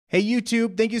Hey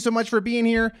YouTube, thank you so much for being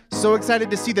here. So excited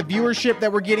to see the viewership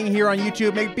that we're getting here on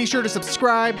YouTube. Be sure to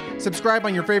subscribe. Subscribe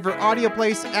on your favorite audio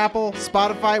place, Apple,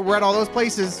 Spotify, we're at all those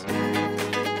places.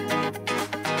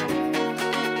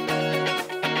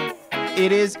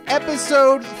 It is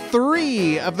episode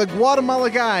 3 of the Guatemala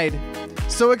Guide.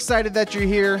 So excited that you're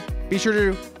here. Be sure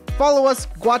to follow us,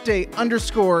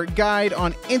 Guate_guide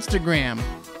on Instagram,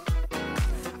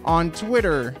 on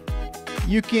Twitter.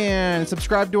 You can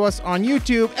subscribe to us on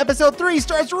YouTube. Episode 3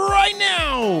 starts right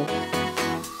now!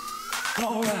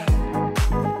 All right.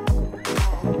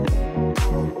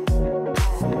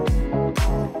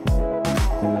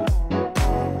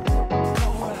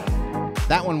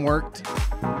 That one worked.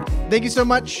 Thank you so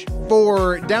much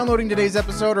for downloading today's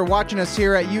episode or watching us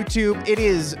here at YouTube. It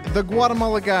is the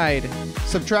Guatemala Guide.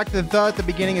 Subtract the at the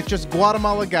beginning. It's just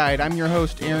Guatemala Guide. I'm your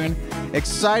host, Aaron.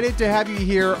 Excited to have you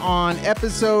here on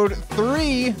episode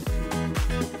 3.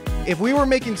 If we were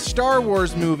making Star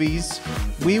Wars movies,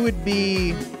 we would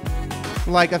be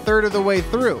like a third of the way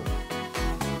through.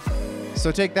 So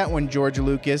take that one, George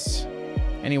Lucas.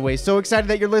 Anyway, so excited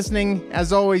that you're listening.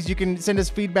 As always, you can send us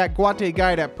feedback,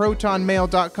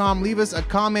 guateguide@protonmail.com. Leave us a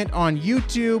comment on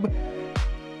YouTube.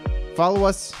 Follow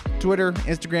us, Twitter,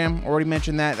 Instagram. Already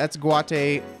mentioned that. That's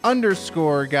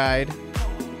Guate_guide.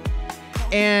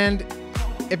 And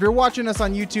if you're watching us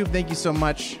on YouTube, thank you so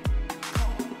much.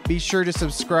 Be sure to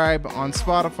subscribe on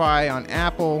Spotify, on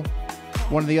Apple,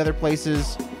 one of the other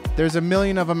places. There's a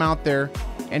million of them out there.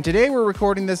 And today we're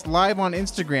recording this live on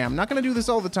Instagram. Not going to do this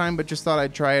all the time, but just thought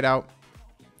I'd try it out,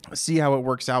 see how it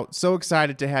works out. So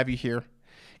excited to have you here.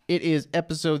 It is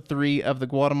episode 3 of the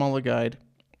Guatemala Guide.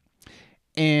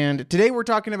 And today we're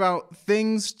talking about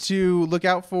things to look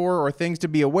out for or things to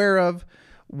be aware of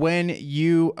when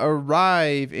you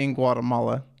arrive in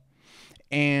Guatemala.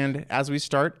 And as we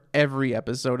start every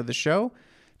episode of the show,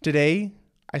 today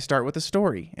I start with a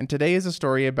story. And today is a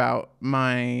story about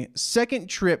my second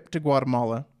trip to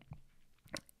Guatemala.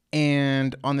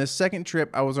 And on this second trip,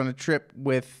 I was on a trip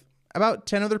with about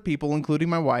 10 other people, including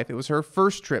my wife. It was her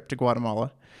first trip to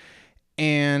Guatemala.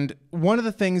 And one of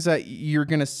the things that you're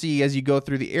going to see as you go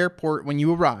through the airport when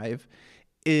you arrive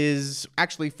is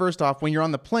actually, first off, when you're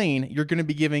on the plane, you're going to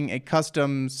be given a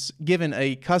customs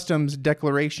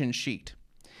declaration sheet.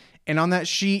 And on that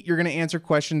sheet, you're going to answer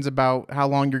questions about how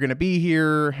long you're going to be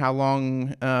here, how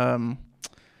long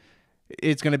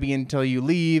it's going to be until you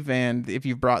leave, and if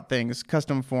you've brought things,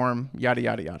 custom form, yada,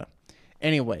 yada, yada.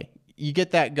 Anyway, you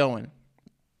get that going.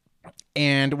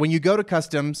 And when you go to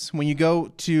customs, when you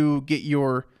go to get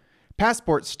your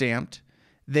passport stamped,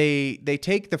 they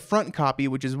take the front copy,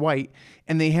 which is white,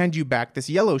 and they hand you back this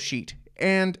yellow sheet.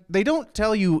 And they don't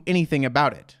tell you anything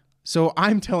about it. So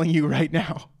I'm telling you right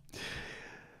now.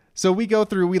 So we go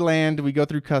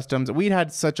through customs. We'd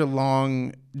had such a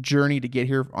long journey to get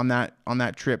here on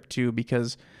that trip too,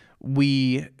 because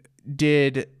we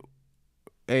did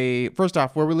first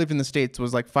off, where we lived in the States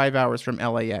was like 5 hours from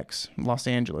LAX, Los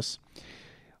Angeles.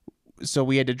 So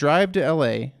we had to drive to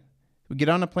LA. We get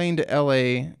on a plane to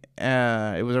LA.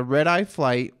 It was a red-eye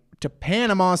flight to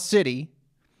Panama City,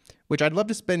 which I'd love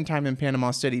to spend time in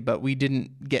Panama City, but we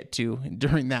didn't get to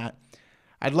during that.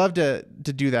 I'd love to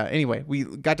do that. Anyway, we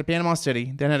got to Panama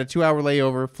City, then had a 2-hour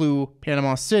layover, flew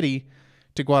Panama City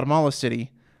to Guatemala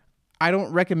City. I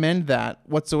don't recommend that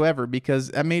whatsoever because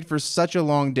that made for such a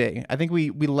long day. I think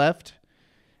we left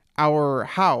our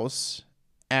house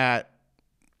at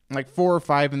like 4 or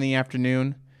 5 in the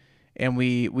afternoon, and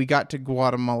we got to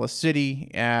Guatemala City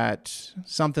at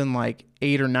something like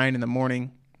 8 or 9 in the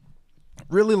morning.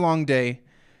 Really long day.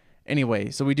 Anyway,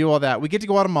 so we do all that. We get to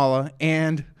Guatemala,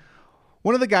 and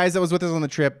one of the guys that was with us on the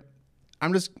trip,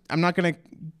 I'm not gonna,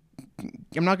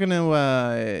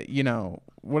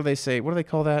 what do they say? What do they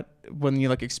call that when you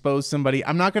like expose somebody?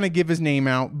 I'm not gonna give his name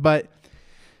out, but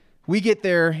we get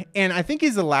there, and I think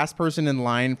he's the last person in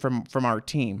line from our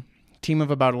team of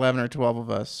about 11 or 12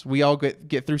 of us. We all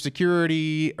get through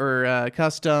security or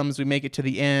customs. We make it to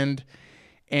the end,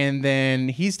 and then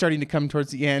he's starting to come towards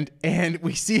the end, and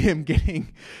we see him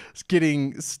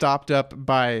getting stopped up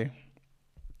by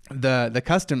the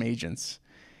custom agents.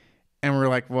 And we're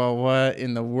like, well, what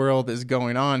in the world is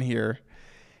going on here?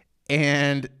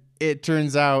 And it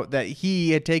turns out that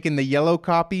he had taken the yellow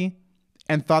copy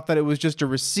and thought that it was just a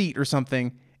receipt or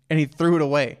something, and he threw it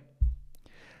away.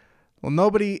 Well,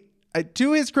 nobody,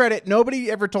 to his credit,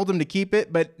 nobody ever told him to keep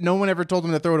it, but no one ever told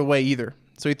him to throw it away either.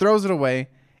 So he throws it away,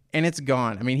 and it's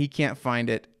gone. I mean, he can't find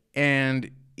it.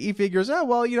 And he figures, oh,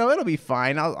 well, it'll be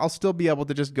fine. I'll still be able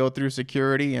to just go through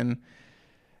security and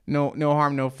no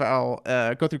harm, no foul.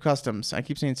 Go through customs. I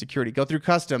keep saying security. Go through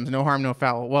customs, no harm, no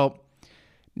foul. Well,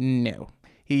 no.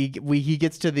 he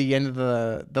gets to the end of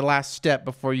the last step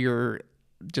before you're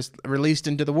just released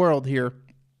into the world here.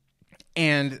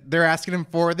 And they're asking him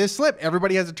for this slip.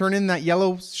 Everybody has to turn in that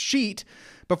yellow sheet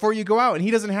before you go out, and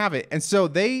he doesn't have it. And so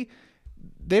they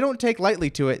don't take lightly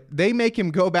to it. They make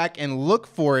him go back and look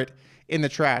for it in the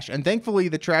trash. And thankfully,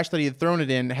 the trash that he had thrown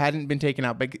it in hadn't been taken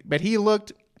out. But he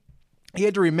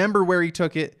had to remember where he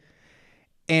took it.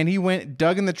 And he went,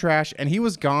 dug in the trash, and he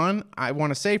was gone, I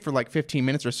want to say, for like 15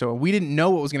 minutes or so. And we didn't know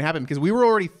what was going to happen because we were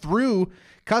already through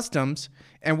customs,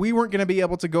 and we weren't going to be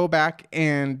able to go back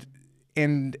and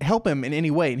help him in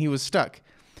any way, and he was stuck.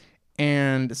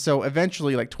 And so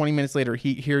eventually, like 20 minutes later,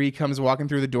 he comes walking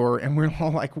through the door, and we're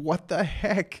all like, what the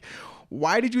heck?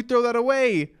 Why did you throw that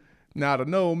away? I don't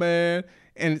know, man.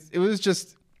 And it was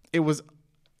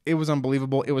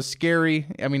unbelievable. It was scary.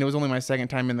 I mean, it was only my second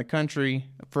time in the country.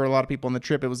 For a lot of people on the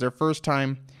trip, it was their first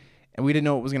time, and we didn't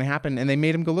know what was going to happen, and they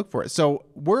made him go look for it. So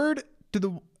word to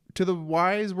the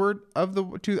wise, word of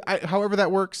however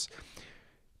that works.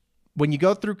 When you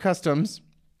go through customs,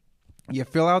 you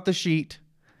fill out the sheet,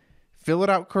 fill it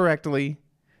out correctly,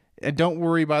 and don't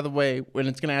worry, by the way, when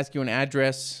it's going to ask you an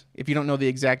address. If you don't know the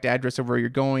exact address of where you're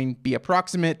going, be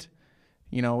approximate.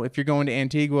 You know, if you're going to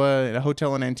Antigua, a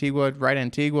hotel in Antigua, write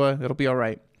Antigua, it'll be all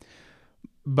right.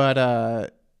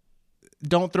 But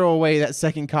don't throw away that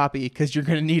second copy because you're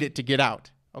going to need it to get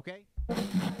out, okay?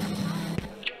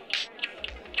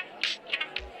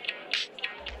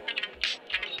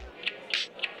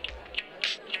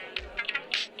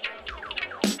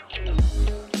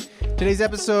 Today's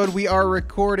episode, we are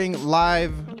recording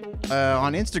live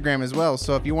on Instagram as well.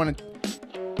 So if you want to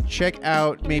check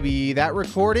out maybe that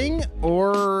recording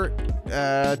or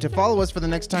to follow us for the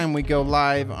next time we go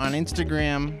live on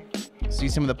Instagram, see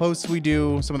some of the posts we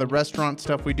do, some of the restaurant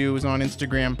stuff we do is on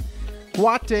Instagram.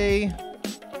 Guate_guide.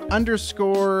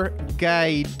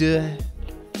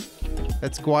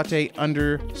 That's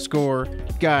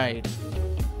Guate_guide.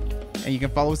 And you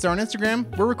can follow us there on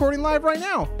Instagram. We're recording live right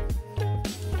now.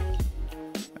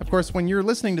 Of course, when you're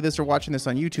listening to this or watching this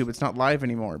on YouTube, it's not live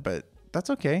anymore, but that's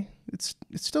okay. It's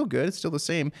still good. It's still the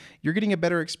same. You're getting a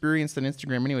better experience than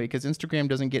Instagram anyway, because Instagram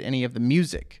doesn't get any of the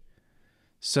music.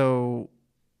 So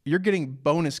you're getting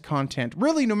bonus content.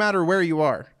 Really, no matter where you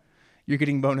are, you're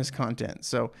getting bonus content.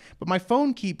 So, but my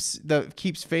phone keeps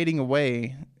fading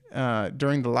away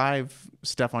during the live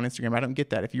stuff on Instagram. I don't get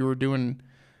that. If you were doing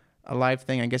a live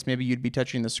thing, I guess maybe you'd be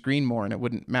touching the screen more and it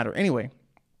wouldn't matter. Anyway,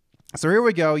 so here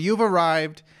we go. You've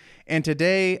arrived. And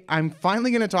today, I'm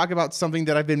finally going to talk about something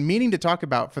that I've been meaning to talk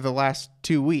about for the last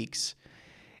 2 weeks.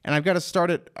 And I've got to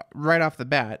start it right off the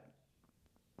bat.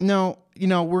 No,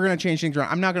 we're going to change things around.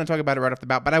 I'm not going to talk about it right off the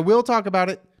bat, but I will talk about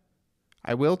it.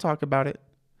 I'm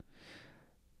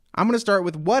going to start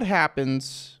with what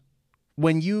happens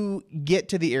when you get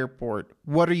to the airport.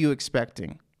 What are you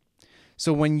expecting?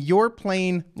 So when your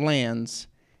plane lands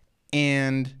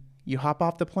and you hop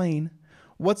off the plane,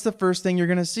 what's the first thing you're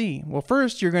going to see? Well,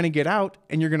 first, you're going to get out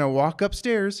and you're going to walk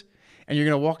upstairs and you're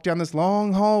going to walk down this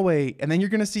long hallway. And then you're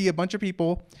going to see a bunch of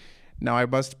people. Now, I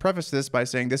must preface this by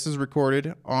saying this is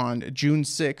recorded on June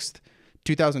 6th,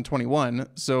 2021.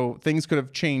 So things could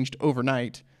have changed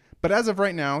overnight. But as of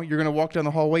right now, you're going to walk down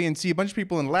the hallway and see a bunch of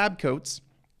people in lab coats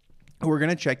who are going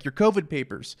to check your COVID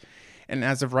papers. And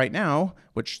as of right now,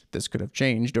 which this could have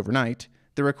changed overnight,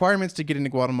 the requirements to get into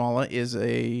Guatemala is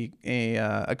a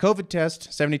COVID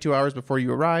test 72 hours before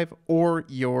you arrive or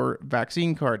your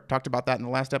vaccine card. Talked about that in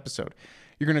the last episode.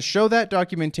 You're going to show that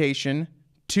documentation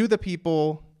to the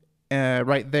people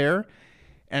right there.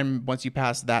 And once you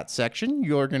pass that section,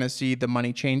 you're going to see the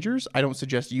money changers. I don't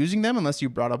suggest using them unless you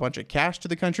brought a bunch of cash to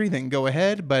the country, then go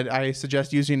ahead. But I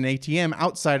suggest using an ATM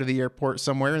outside of the airport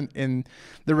somewhere in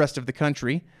the rest of the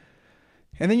country.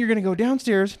 And then you're going to go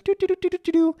downstairs,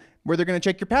 where they're going to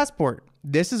check your passport.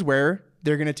 This is where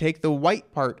they're going to take the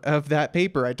white part of that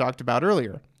paper I talked about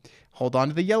earlier. Hold on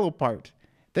to the yellow part.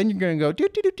 Then you're going to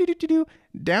go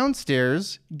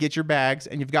downstairs, get your bags,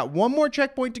 and you've got one more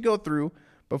checkpoint to go through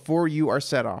before you are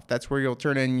set off. That's where you'll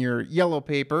turn in your yellow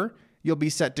paper. You'll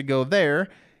be set to go there,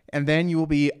 and then you will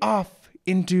be off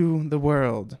into the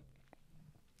world.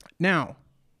 Now,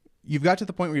 you've got to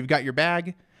the point where you've got your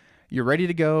bag, you're ready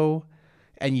to go,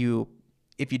 and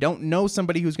if you don't know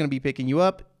somebody who's going to be picking you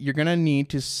up, you're going to need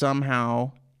to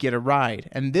somehow get a ride.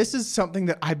 And this is something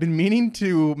that I've been meaning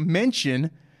to mention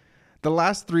the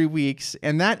last 3 weeks,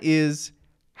 and that is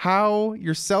how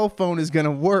your cell phone is going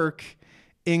to work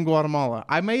in Guatemala.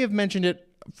 I may have mentioned it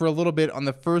for a little bit on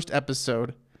the first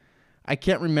episode. I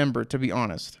can't remember, to be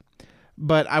honest.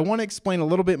 But I want to explain a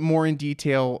little bit more in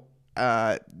detail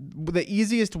the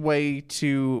easiest way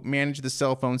to manage the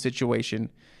cell phone situation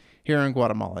here in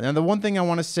Guatemala. Now, the one thing I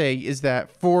want to say is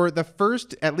that for the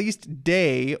first at least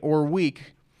day or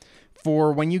week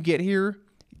for when you get here,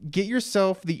 get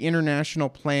yourself the international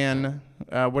plan,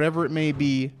 whatever it may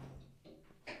be.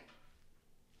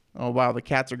 Oh, wow, the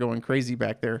cats are going crazy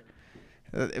back there.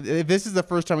 If this is the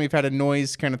first time we've had a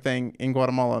noise kind of thing in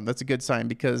Guatemala, that's a good sign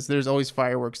because there's always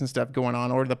fireworks and stuff going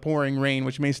on, or the pouring rain,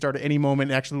 which may start at any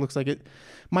moment. It actually looks like it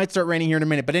might start raining here in a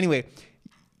minute. But anyway,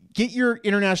 get your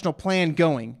international plan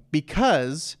going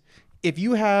because if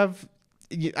you have,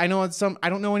 I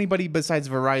don't know anybody besides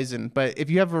Verizon, but if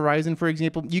you have Verizon, for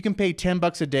example, you can pay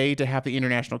 $10 a day to have the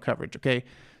international coverage. Okay.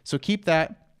 So keep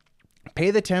that,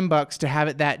 pay the $10 to have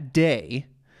it that day.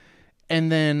 And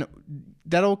then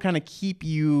that'll kind of keep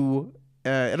you,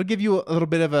 it'll give you a little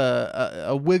bit of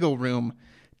a wiggle room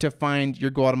to find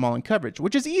your Guatemalan coverage,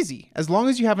 which is easy as long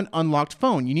as you have an unlocked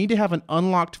phone. You need to have an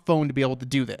unlocked phone to be able to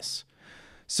do this.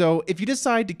 So if you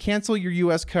decide to cancel your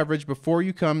U.S. coverage before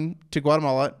you come to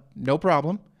Guatemala, no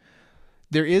problem.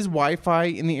 There is Wi-Fi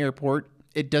in the airport.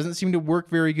 It doesn't seem to work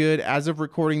very good as of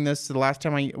recording this. The last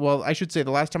time the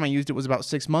last time I used it was about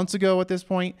 6 months ago at this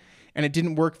point, and it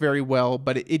didn't work very well,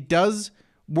 but it does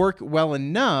work well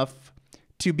enough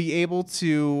to be able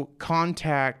to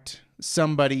contact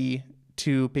somebody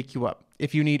to pick you up.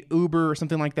 If you need Uber or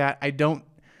something like that, I don't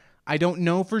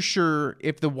know for sure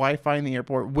if the Wi-Fi in the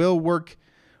airport will work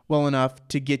well enough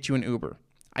to get you an Uber.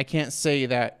 I can't say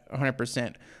that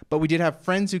 100%, but we did have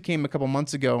friends who came a couple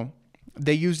months ago.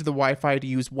 They used the Wi-Fi to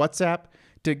use WhatsApp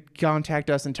to contact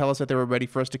us and tell us that they were ready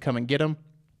for us to come and get them.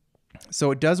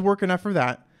 So it does work enough for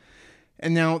that.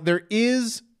 And now there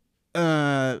is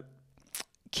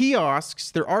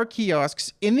kiosks. There are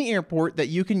kiosks in the airport that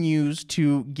you can use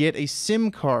to get a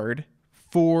SIM card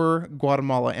for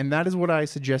Guatemala, and that is what I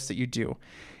suggest that you do.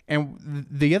 And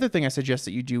the other thing I suggest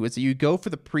that you do is that you go for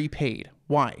the prepaid.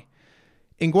 Why?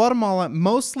 In Guatemala,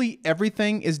 mostly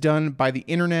everything is done by the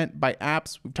internet, by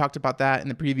apps. We've talked about that in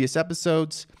the previous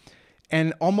episodes.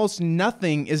 And almost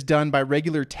nothing is done by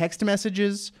regular text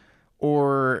messages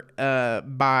or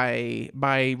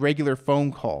by regular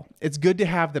phone call. It's good to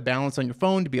have the balance on your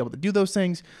phone to be able to do those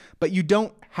things, but you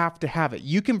don't have to have it.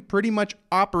 You can pretty much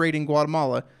operate in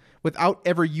Guatemala without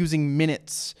ever using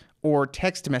minutes or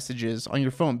text messages on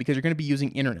your phone because you're going to be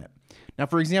using internet. Now,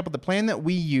 for example, the plan that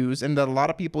we use and that a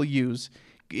lot of people use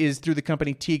is through the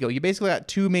company Tigo. You basically got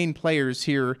two main players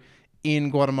here in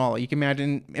Guatemala. You can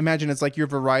imagine it's like your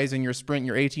Verizon, your Sprint,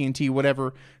 your AT&T,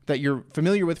 whatever that you're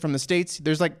familiar with from the States.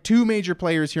 There's like two major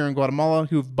players here in Guatemala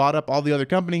who've bought up all the other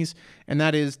companies, and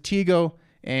that is Tigo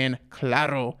and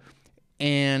Claro.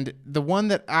 And the one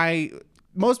that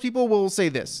most people will say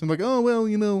this. I'm like, oh, well,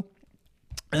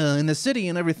 in the city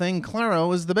and everything,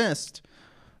 Claro is the best.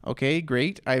 Okay,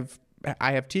 great.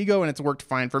 I have Tigo and it's worked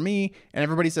fine for me, and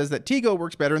everybody says that Tigo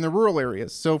works better in the rural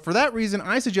areas. So for that reason,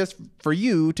 I suggest for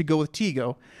you to go with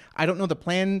Tigo. I don't know the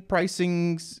plan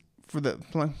pricings for the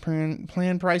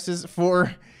plan prices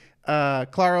for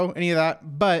Claro, any of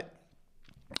that, but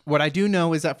what I do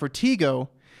know is that for Tigo,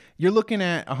 you're looking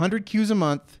at 100 Qs a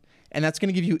month, and that's going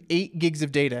to give you 8 gigs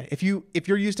of data. If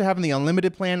you're used to having the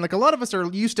unlimited plan, like a lot of us are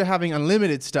used to having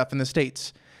unlimited stuff in the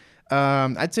States.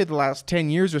 I'd say the last 10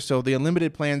 years or so, the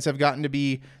unlimited plans have gotten to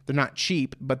be, they're not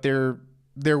cheap, but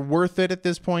they're worth it at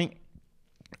this point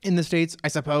in the States, I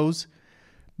suppose.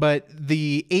 But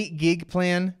the 8 gig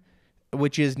plan,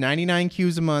 which is 99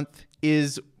 Qs a month,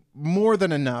 is more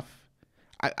than enough.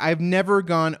 I've never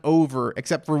gone over,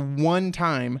 except for one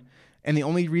time, and the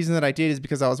only reason that I did is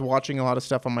because I was watching a lot of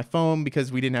stuff on my phone because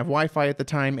we didn't have Wi-Fi at the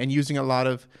time, and using a lot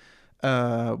of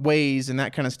Waze and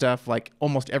that kind of stuff like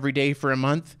almost every day for a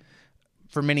month,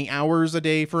 for many hours a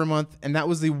day for a month. And that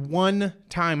was the one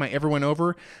time I ever went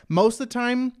over. Most of the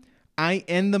time, I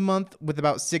end the month with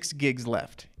about 6 gigs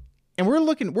left. And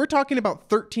we're talking about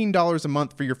 $13 a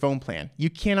month for your phone plan. You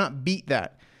cannot beat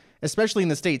that, especially in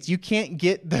the States. You can't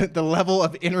get the level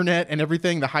of internet and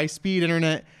everything, the high-speed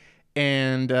internet,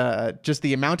 and just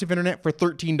the amount of internet for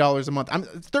 $13 a month.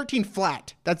 It's 13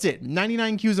 flat. That's it.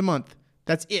 99 Qs a month.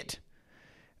 That's it.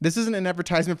 This isn't an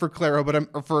advertisement for Claro,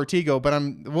 or for Tigo,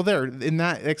 but there in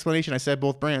that explanation I said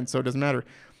both brands, so it doesn't matter.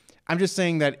 I'm just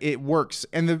saying that it works.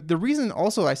 And the reason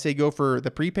also I say go for the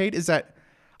prepaid is that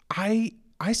I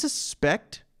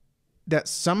suspect that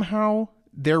somehow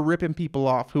they're ripping people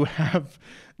off who have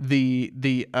the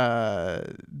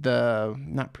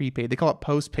not prepaid, they call it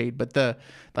postpaid, but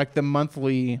the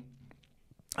monthly,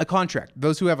 a contract.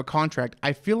 Those who have a contract,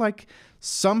 I feel like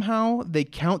somehow they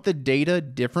count the data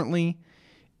differently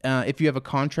if you have a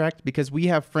contract, because we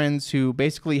have friends who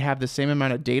basically have the same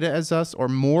amount of data as us or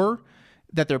more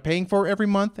that they're paying for every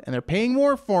month, and they're paying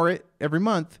more for it every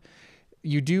month.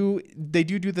 they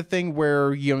do the thing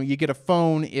where you get a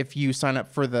phone if you sign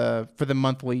up for the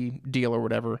monthly deal or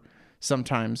whatever.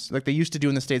 Sometimes, like they used to do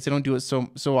in the States, they don't do it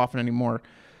so often anymore.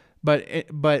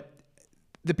 But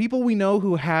the people we know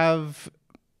who have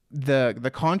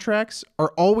the contracts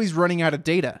are always running out of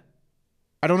data.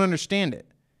 I don't understand it.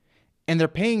 And they're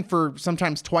paying for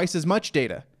sometimes twice as much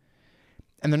data.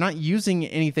 And they're not using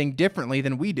anything differently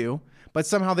than we do, but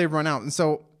somehow they run out. And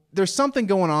so there's something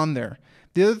going on there.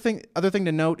 The other thing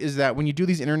to note is that when you do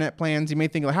these internet plans, you may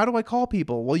think, well, how do I call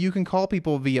people? Well, you can call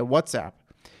people via WhatsApp.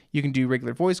 You can do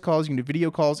regular voice calls, you can do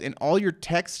video calls, and all your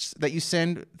texts that you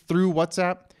send through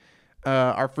WhatsApp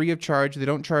are free of charge. They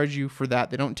don't charge you for that.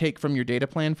 They don't take from your data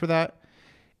plan for that.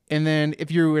 And then if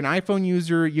you're an iPhone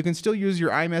user, you can still use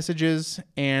your iMessages.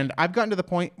 And I've gotten to the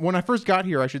point, when I first got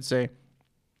here, I should say,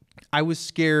 I was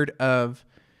scared of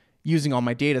using all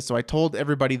my data. So I told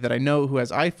everybody that I know who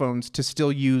has iPhones to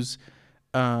still use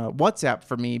WhatsApp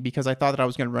for me because I thought that I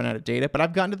was going to run out of data. But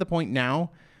I've gotten to the point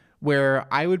now where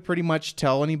I would pretty much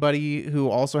tell anybody who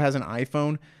also has an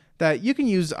iPhone that you can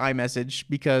use iMessage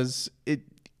because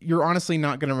you're honestly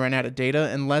not going to run out of data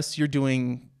unless you're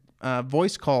doing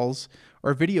voice calls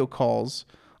or video calls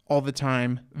all the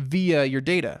time via your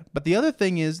data. But the other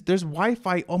thing is there's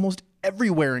Wi-Fi almost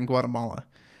everywhere in Guatemala.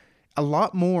 A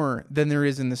lot more than there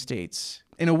is in the States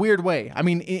in a weird way. I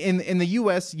mean, in the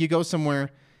US, you go somewhere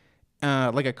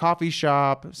like a coffee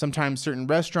shop, sometimes certain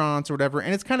restaurants or whatever,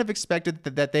 and it's kind of expected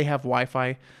that they have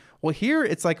Wi-Fi. Well, here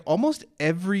it's like almost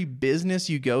every business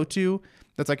you go to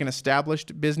that's like an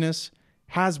established business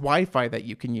has Wi-Fi that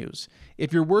you can use.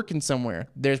 If you're working somewhere,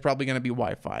 there's probably going to be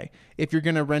Wi-Fi. If you're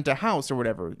going to rent a house or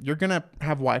whatever, you're going to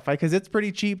have Wi-Fi because it's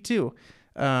pretty cheap too.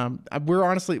 We're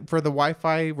honestly, for the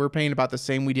Wi-Fi, we're paying about the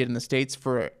same we did in the States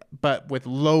but with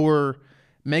lower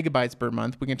megabytes per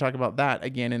month. We can talk about that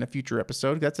again in a future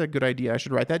episode. That's a good idea. I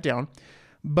should write that down.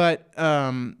 But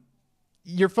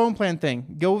your phone plan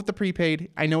thing, go with the prepaid.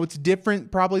 I know it's different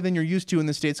probably than you're used to in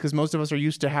the States because most of us are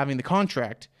used to having the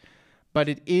contract, but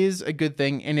it is a good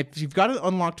thing. And if you've got an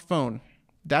unlocked phone,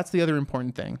 that's the other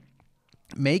important thing.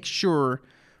 Make sure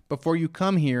before you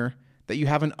come here that you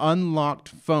have an unlocked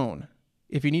phone.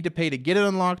 If you need to pay to get it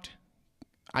unlocked,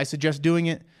 I suggest doing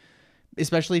it,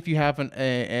 especially if you have an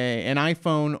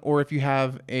iPhone or if you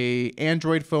have a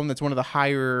Android phone that's one of the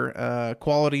higher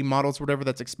quality models, whatever,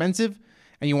 that's expensive,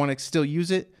 and you want to still use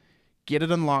it. Get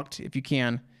it unlocked if you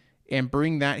can, and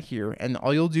bring that here. And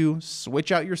all you'll do,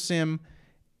 switch out your SIM,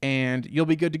 and you'll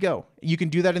be good to go. You can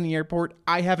do that in the airport.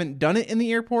 I haven't done it in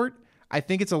the airport. I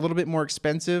think it's a little bit more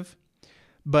expensive,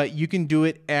 but you can do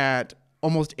it at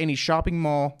almost any shopping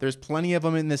mall. There's plenty of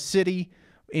them in the city,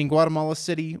 in Guatemala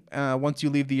City. Once you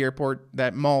leave the airport,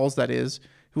 malls, that is,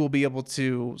 who will be able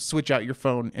to switch out your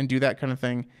phone and do that kind of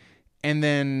thing. And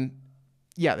then,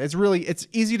 yeah, it's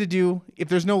easy to do. If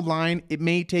there's no line, it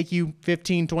may take you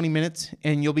 15, 20 minutes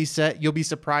and you'll be set. You'll be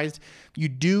surprised. You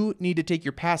do need to take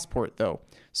your passport though.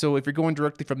 So if you're going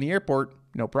directly from the airport,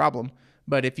 no problem.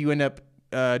 But if you end up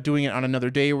doing it on another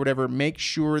day or whatever, make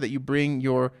sure that you bring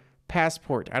your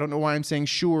passport. I don't know why I'm saying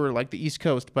sure like the East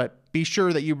Coast, but be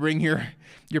sure that you bring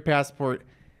your passport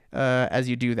as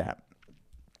you do that.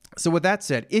 So with that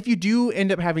said, if you do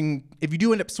end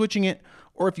up switching it,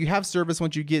 or if you have service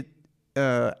once you get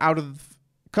out of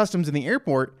customs in the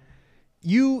airport,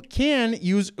 you can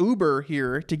use Uber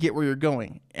here to get where you're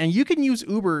going. And you can use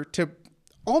Uber to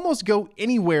almost go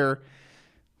anywhere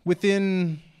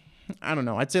within, I don't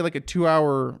know, I'd say like a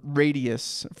 2-hour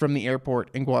radius from the airport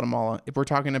in Guatemala. If we're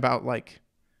talking about like,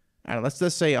 I don't know, let's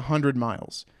just say 100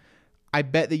 miles. I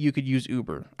bet that you could use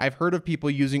Uber. I've heard of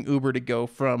people using Uber to go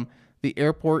from the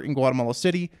airport in Guatemala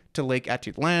City to Lake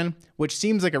Atitlan, which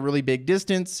seems like a really big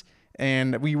distance.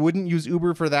 And we wouldn't use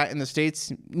Uber for that in the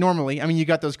States normally. I mean, you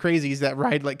got those crazies that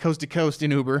ride like coast to coast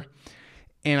in Uber.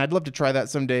 And I'd love to try that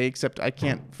someday, except I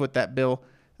can't foot that bill.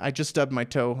 I just stubbed my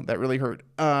toe. That really hurt.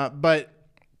 But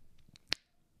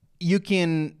you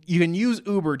can use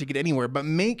Uber to get anywhere, but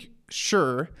make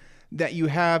sure that you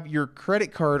have your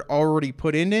credit card already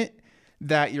put in it,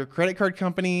 that your credit card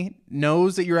company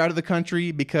knows that you're out of the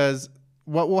country, because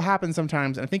what will happen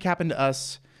sometimes, and I think happened to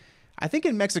us, I think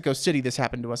in Mexico City this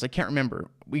happened to us. I can't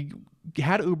remember. We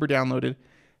had Uber downloaded,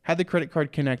 had the credit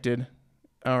card connected,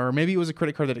 or maybe it was a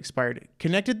credit card that expired.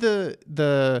 Connected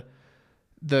the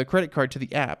credit card to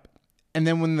the app. And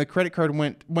then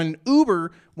when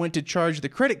Uber went to charge the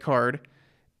credit card,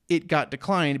 it got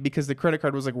declined because the credit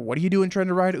card was like, what are you doing trying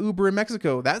to ride Uber in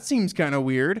Mexico? That seems kind of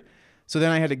weird. So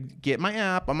then I had to get my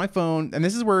app on my phone. And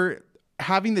this is where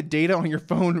having the data on your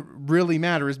phone really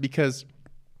matters, because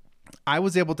I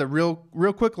was able to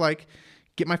real quick, like,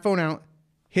 get my phone out,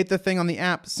 hit the thing on the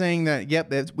app saying that,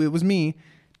 yep, it was me.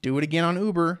 Do it again on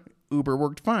Uber. Uber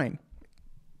worked fine.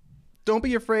 Don't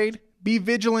be afraid. Be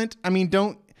vigilant. I mean,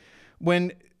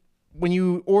 when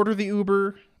you order the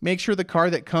Uber, make sure the car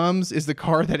that comes is the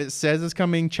car that it says is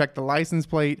coming. Check the license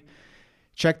plate.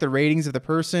 Check the ratings of the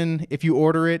person. If you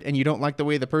order it and you don't like the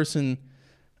way the person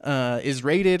is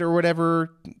rated or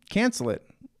whatever, cancel it.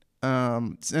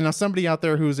 And now somebody out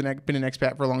there who's been an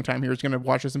expat for a long time here is going to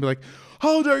watch this and be like,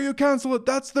 how dare you cancel it?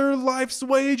 That's their life's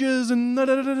wages and da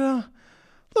da da da.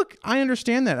 Look, I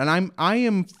understand that, and I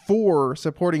am for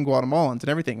supporting Guatemalans and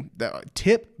everything.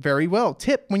 Tip very well.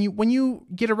 Tip when you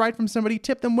get a ride from somebody,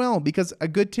 tip them well, because a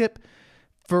good tip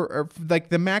for like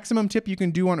the maximum tip you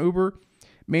can do on Uber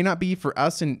may not be for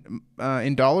us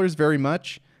in dollars very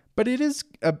much, but it is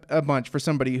a bunch for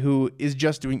somebody who is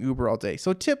just doing Uber all day.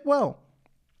 So tip well.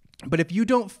 But if you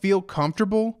don't feel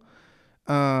comfortable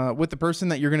with the person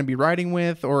that you're going to be riding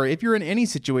with, or if you're in any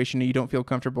situation and you don't feel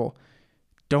comfortable,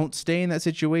 don't stay in that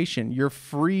situation. You're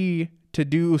free to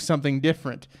do something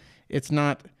different. It's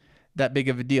not that big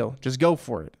of a deal. Just go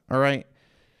for it. All right.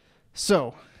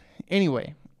 So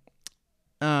anyway,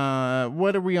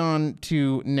 what are we on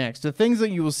to next? The things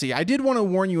that you will see. I did want to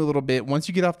warn you a little bit once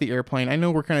you get off the airplane. I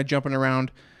know we're kind of jumping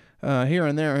around here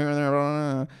and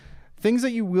there. Things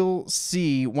that you will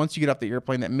see once you get off the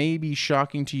airplane that may be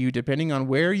shocking to you, depending on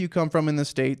where you come from in the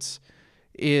States,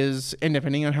 and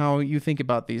depending on how you think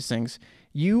about these things,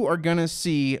 you are going to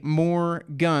see more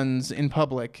guns in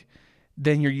public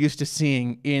than you're used to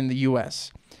seeing in the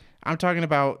U.S. I'm talking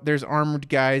about there's armed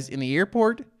guys in the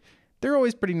airport. They're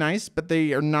always pretty nice, but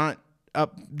they are not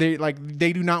up. They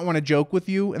do not want to joke with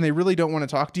you, and they really don't want to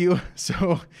talk to you.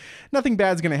 So nothing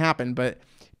bad's going to happen, but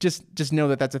just know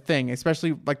that that's a thing,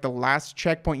 especially like the last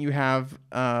checkpoint you have,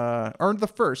 or the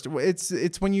first.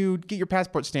 It's when you get your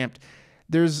passport stamped.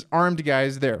 There's armed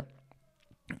guys there.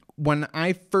 When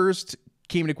I first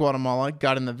came to Guatemala,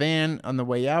 got in the van on the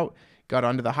way out, got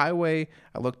onto the highway,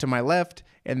 I looked to my left,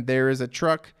 and there is a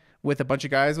truck with a bunch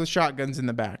of guys with shotguns in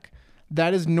the back.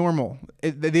 That is normal.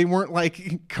 They weren't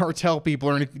like cartel people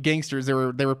or gangsters. They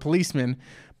were policemen.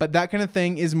 But that kind of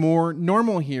thing is more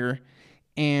normal here.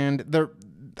 And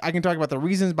I can talk about the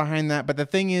reasons behind that. But the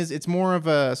thing is, it's more of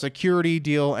a security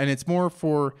deal, and it's more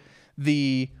for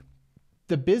the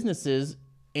businesses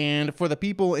and for the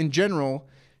people in general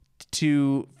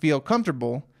to feel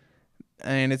comfortable,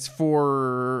 and it's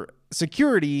for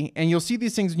security. And you'll see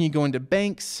these things when you go into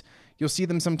banks. You'll see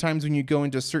them sometimes when you go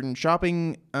into certain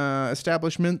shopping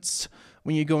establishments,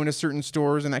 when you go into certain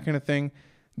stores and that kind of thing.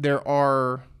 There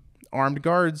are armed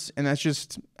guards, and that's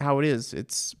just how it is.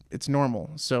 It's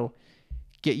normal. So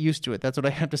get used to it. That's what I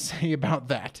have to say about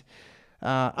that.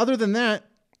 Other than that,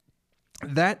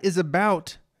 that is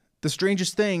about the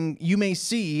strangest thing you may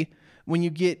see when you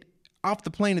get off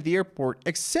the plane at the airport,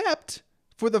 except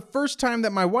for the first time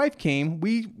that my wife came.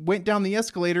 We went down the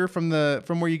escalator from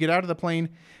where you get out of the plane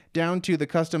down to the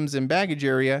customs and baggage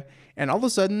area, and all of a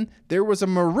sudden there was a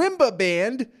marimba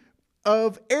band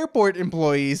of airport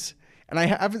employees, and I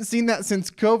haven't seen that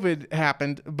since COVID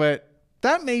happened, but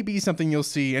that may be something you'll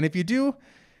see. And if you do,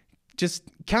 just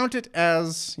count it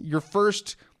as your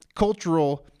first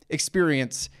cultural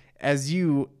experience as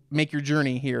you make your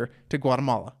journey here to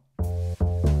Guatemala.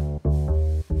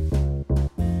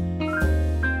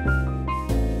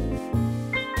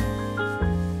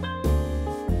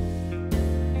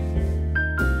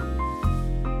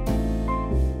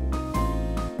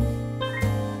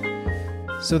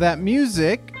 So that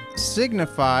music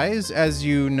signifies, as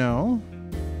you know,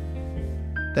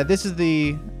 that this is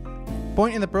the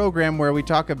point in the program where we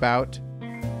talk about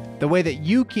the way that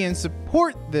you can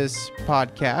support this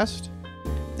podcast,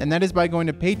 and that is by going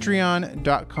to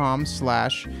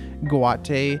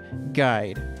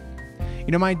patreon.com/guateguide.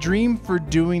 You know, my dream for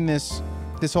doing this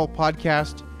whole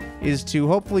podcast is to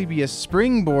hopefully be a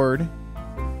springboard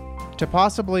to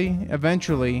possibly,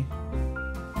 eventually,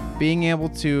 being able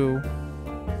to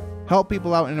help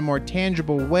people out in a more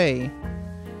tangible way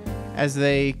as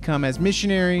they come as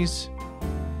missionaries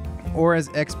or as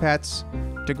expats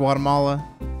to Guatemala.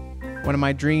 One of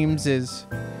my dreams is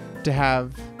to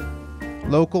have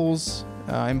locals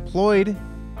employed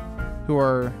who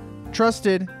are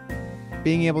trusted,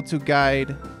 being able to guide,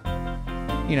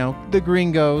 the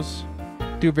gringos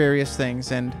through various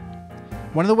things. And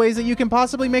one of the ways that you can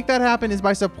possibly make that happen is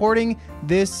by supporting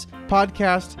this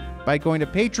podcast by going to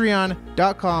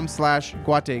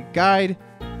patreon.com/guateguide.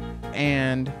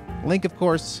 And link, of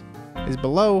course, is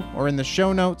below or in the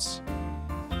show notes.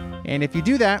 And if you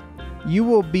do that, you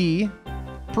will be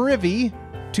privy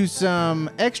to some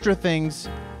extra things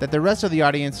that the rest of the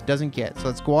audience doesn't get. So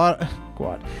that's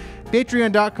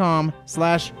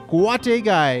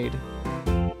Patreon.com/GuateGuide.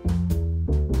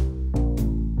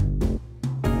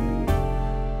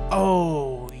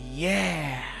 Oh, yeah.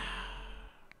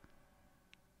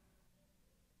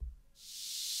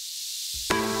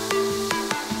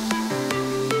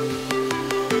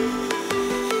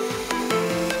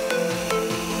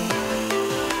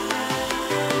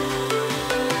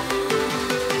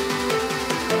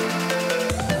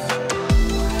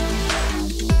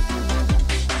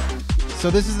 So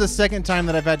this is the second time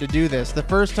that I've had to do this. The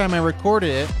first time I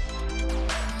recorded it,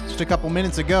 just a couple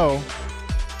minutes ago,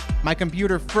 my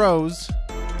computer froze,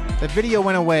 the video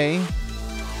went away,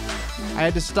 I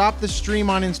had to stop the stream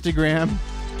on Instagram,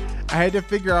 I had to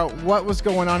figure out what was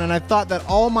going on, and I thought that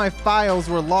all my files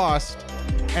were lost,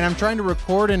 and I'm trying to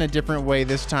record in a different way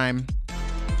this time.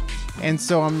 And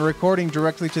so I'm recording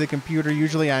directly to the computer.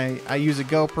 Usually I use a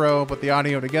GoPro, put the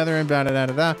audio together, and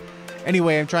da-da-da-da-da.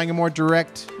 Anyway, I'm trying a more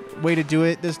direct way to do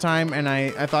it this time, and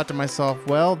I thought to myself,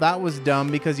 well, that was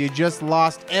dumb because you just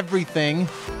lost everything.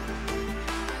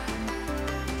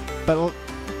 But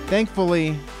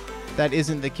thankfully, that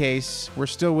isn't the case. We're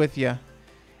still with you.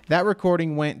 That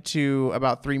recording went to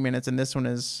about 3 minutes, and this one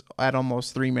is at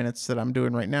almost 3 minutes that I'm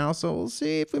doing right now, so we'll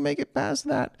see if we make it past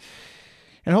that.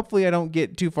 And hopefully I don't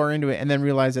get too far into it and then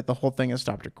realize that the whole thing has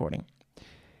stopped recording.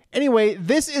 Anyway,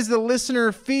 this is the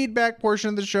listener feedback portion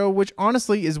of the show, which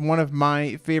honestly is one of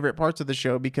my favorite parts of the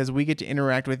show because we get to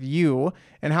interact with you.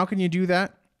 And how can you do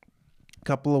that? A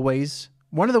couple of ways.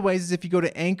 One of the ways is if you go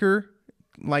to Anchor,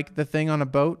 like the thing on a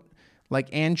boat, like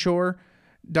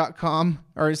Anchor.com,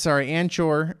 or sorry,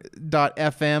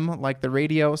 Anchor.fm, like the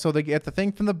radio. So they get the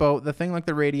thing from the boat, the thing like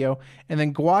the radio, and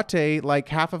then Guate, like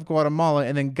half of Guatemala,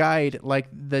 and then Guide, like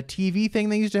the TV thing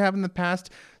they used to have in the past.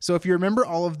 So if you remember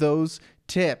all of those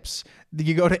tips,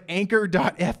 you go to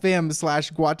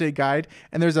anchor.fm/GuateGuide,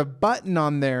 and there's a button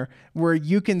on there where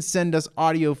you can send us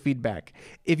audio feedback.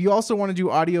 If you also want to do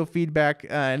audio feedback,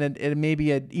 and it may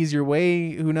be an easier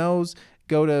way, who knows,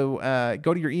 go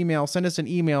to your email, send us an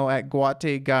email at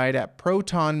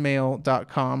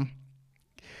guateguide@protonmail.com.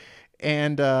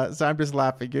 And so I'm just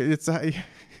laughing. It's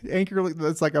Anchor,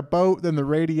 it's like a boat, then the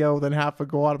radio, then half of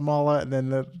Guatemala, and then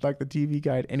the TV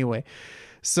guide. Anyway,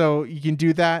 so you can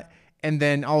do that. And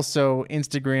then also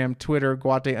Instagram, Twitter,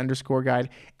 Guate_guide.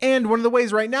 And one of the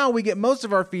ways right now we get most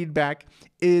of our feedback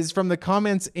is from the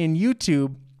comments in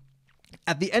YouTube.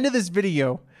 At the end of this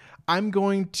video, I'm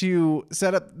going to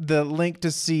set up the link to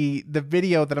see the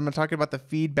video that I'm going to talk about the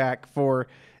feedback for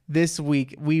this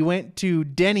week. We went to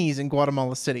Denny's in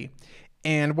Guatemala City.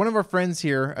 And one of our friends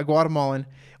here, a Guatemalan,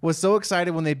 was so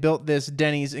excited when they built this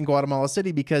Denny's in Guatemala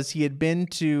City because he had been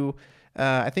to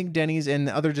I think Denny's and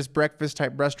other just breakfast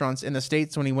type restaurants in the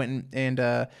States when he went and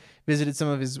visited some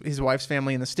of his wife's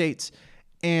family in the States.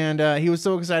 And he was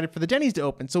so excited for the Denny's to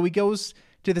open. So he goes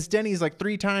to this Denny's like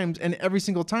 3 times, and every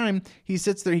single time he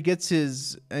sits there, he gets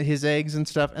his eggs and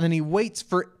stuff, and then he waits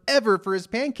forever for his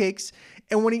pancakes.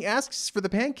 And when he asks for the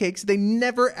pancakes, they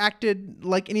never acted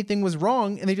like anything was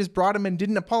wrong, and they just brought him and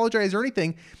didn't apologize or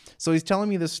anything. So he's telling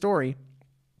me this story.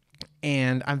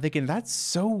 And I'm thinking, that's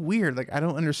so weird. Like, I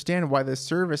don't understand why this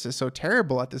service is so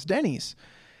terrible at this Denny's.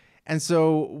 And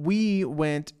so we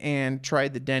went and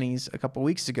tried the Denny's a couple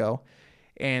weeks ago.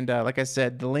 And like I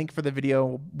said, the link for the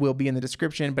video will be in the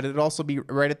description, but it'll also be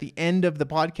right at the end of the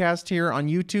podcast here on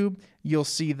YouTube. You'll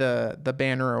see the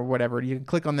banner or whatever. You can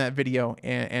click on that video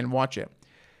and watch it.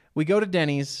 We go to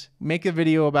Denny's, make a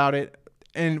video about it.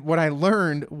 And what I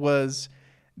learned was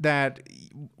that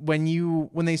when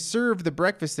they serve the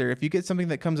breakfast there, if you get something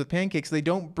that comes with pancakes, they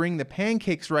don't bring the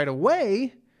pancakes right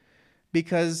away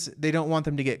because they don't want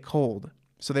them to get cold.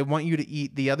 So they want you to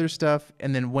eat the other stuff,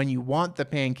 and then when you want the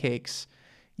pancakes,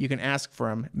 you can ask for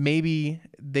them. Maybe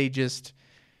they just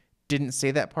didn't say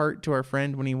that part to our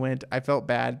friend when he went. I felt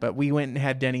bad, but we went and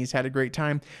had Denny's, had a great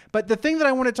time. But the thing that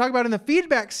I want to talk about in the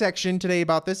feedback section today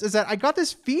about this is that I got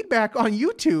this feedback on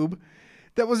YouTube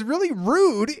that was really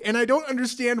rude, and I don't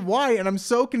understand why, and I'm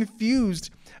so confused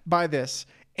by this.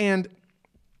 And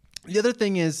the other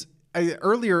thing is,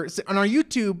 earlier on our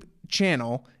YouTube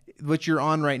channel, which you're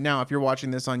on right now, if you're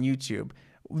watching this on YouTube,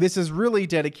 this is really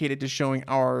dedicated to showing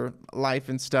our life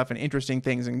and stuff and interesting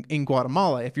things in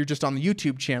Guatemala. If you're just on the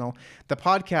YouTube channel, the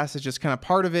podcast is just kind of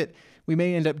part of it. We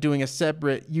may end up doing a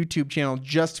separate YouTube channel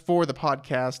just for the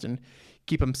podcast and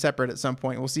keep them separate at some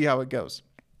point. We'll see how it goes.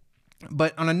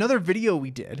 But on another video we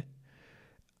did,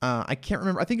 I can't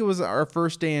remember. I think it was our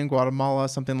first day in Guatemala,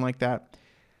 something like that.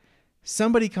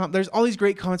 There's all these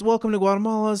great comments. Welcome to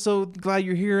Guatemala. So glad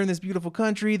you're here in this beautiful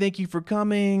country. Thank you for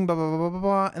coming. Blah, blah, blah, blah,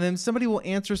 blah. And then somebody will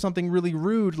answer something really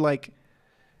rude like,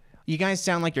 You guys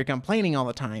sound like you're complaining all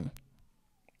the time.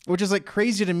 Which is like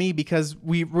crazy to me because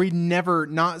we never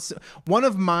not one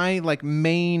of my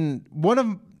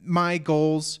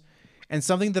goals and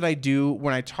something that I do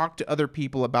when I talk to other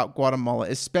people about Guatemala,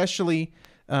 especially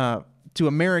to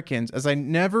Americans, as I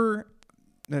never,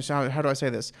 how do I say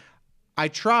this? I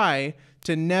try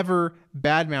to never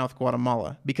badmouth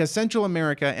Guatemala because Central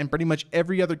America and pretty much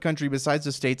every other country besides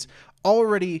the States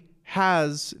already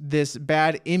has this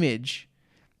bad image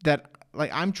that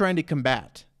like I'm trying to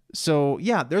combat. So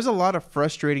yeah, there's a lot of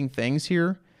frustrating things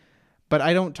here, but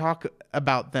I don't talk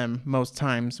about them most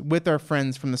times with our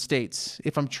friends from the States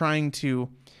if I'm trying to,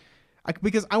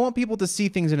 because I want people to see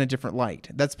things in a different light.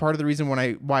 That's part of the reason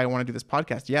why I want to do this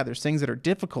podcast. Yeah, there's things that are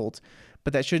difficult,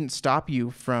 but that shouldn't stop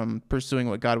you from pursuing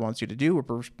what God wants you to do, or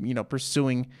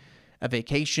pursuing a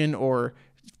vacation, or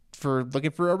for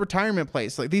looking for a retirement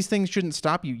place. Like, these things shouldn't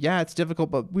stop you. Yeah, it's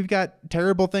difficult, but we've got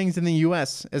terrible things in the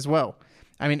U.S. as well.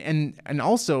 I mean, and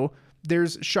also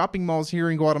there's shopping malls here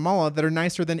in Guatemala that are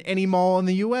nicer than any mall in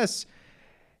the U.S.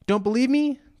 Don't believe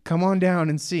me? Come on down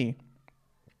and see.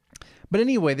 But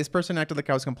anyway, this person acted like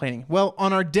I was complaining. Well,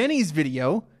 on our Denny's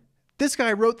video, this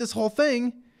guy wrote this whole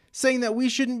thing saying that we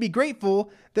shouldn't be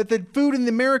grateful that the food in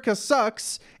America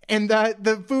sucks and that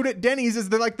the food at Denny's is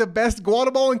the best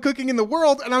Guatemalan cooking in the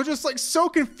world. And I was just like so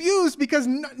confused because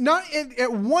not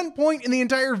at one point in the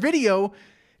entire video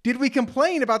did we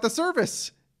complain about the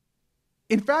service.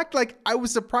 In fact, I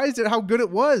was surprised at how good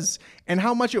it was and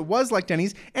how much it was like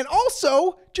Denny's. And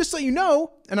also, just so you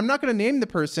know, and I'm not going to name the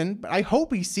person, but I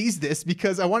hope he sees this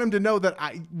because I want him to know that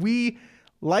we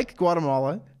like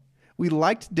Guatemala. We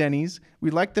liked Denny's.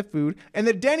 We liked the food. And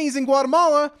the Denny's in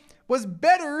Guatemala was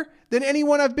better than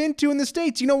anyone I've been to in the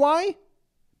States. You know why?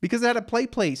 Because it had a play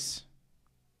place.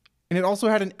 And it also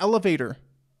had an elevator.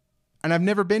 And I've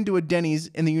never been to a Denny's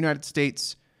in the United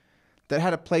States that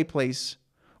had a play place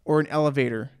or an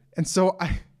elevator. And so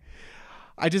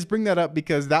I just bring that up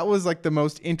because that was the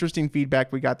most interesting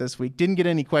feedback we got this week. Didn't get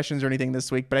any questions or anything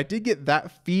this week, but I did get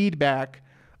that feedback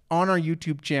on our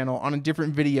YouTube channel on a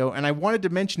different video. And I wanted to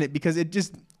mention it because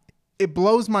it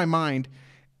blows my mind.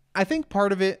 I think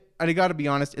part of it, I got to be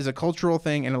honest, is a cultural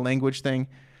thing and a language thing.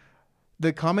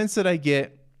 The comments that I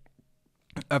get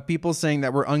of people saying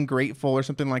that we're ungrateful or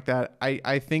something like that,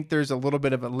 I think there's a little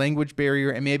bit of a language barrier,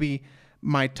 and maybe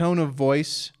my tone of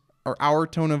voice or our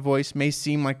tone of voice may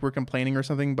seem like we're complaining or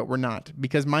something, but we're not.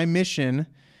 Because my mission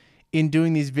in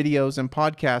doing these videos and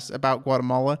podcasts about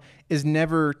Guatemala is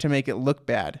never to make it look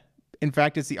bad. In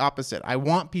fact, it's the opposite. I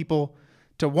want people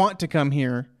to want to come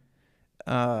here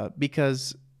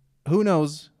because who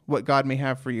knows what God may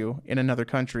have for you in another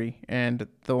country. And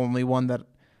the only one that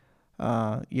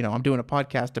I'm doing a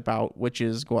podcast about, which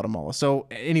is Guatemala. So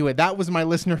anyway, that was my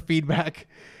listener feedback.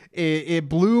 It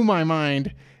blew my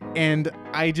mind, and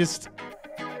I've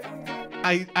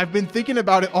been thinking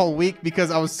about it all week because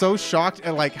I was so shocked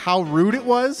at how rude it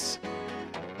was.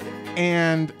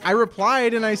 And I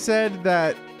replied and I said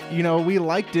that, we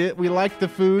liked it. We liked the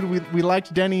food. We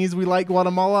liked Denny's. We like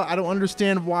Guatemala. I don't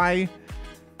understand why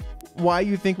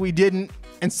you think we didn't.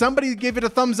 And somebody gave it a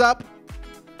thumbs up.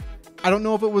 I don't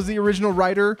know if it was the original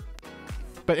writer,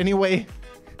 but anyway,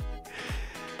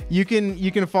 you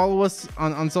can follow us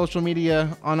on social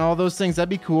media on all those things. That'd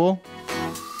be cool.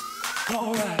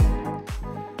 All right.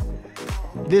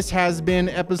 This has been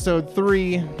episode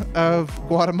 3 of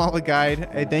Guatemala Guide.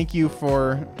 I thank you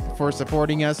for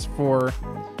supporting us, for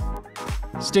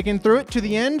sticking through it to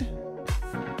the end.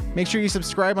 Make sure you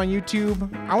subscribe on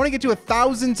YouTube. I want to get to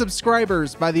 1,000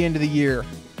 subscribers by the end of the year.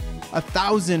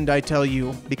 1,000, I tell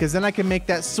you, because then I can make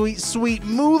that sweet, sweet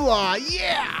moolah.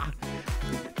 Yeah.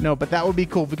 No, but that would be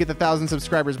cool if we get the 1,000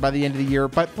 subscribers by the end of the year.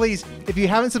 But please, if you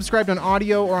haven't subscribed on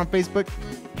audio or on Facebook,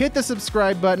 hit the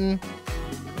subscribe button.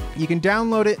 You can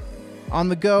download it on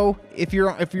the go. If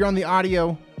you're on the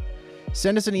audio,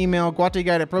 send us an email,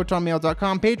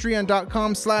 guateguide@protonmail.com,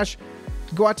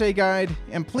 patreon.com/guateguide,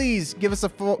 and please give us a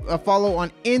follow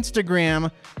on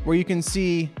Instagram, where you can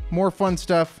see more fun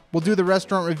stuff. We'll do the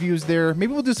restaurant reviews there.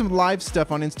 Maybe we'll do some live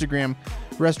stuff on Instagram,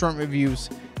 restaurant reviews,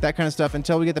 that kind of stuff,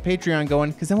 until we get the Patreon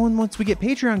going. Because then once we get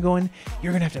Patreon going,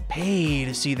 you're going to have to pay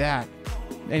to see that.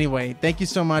 Anyway, thank you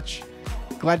so much.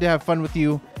 Glad to have fun with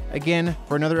you again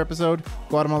for another episode,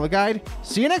 Guatemala Guide.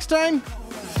 See you next time.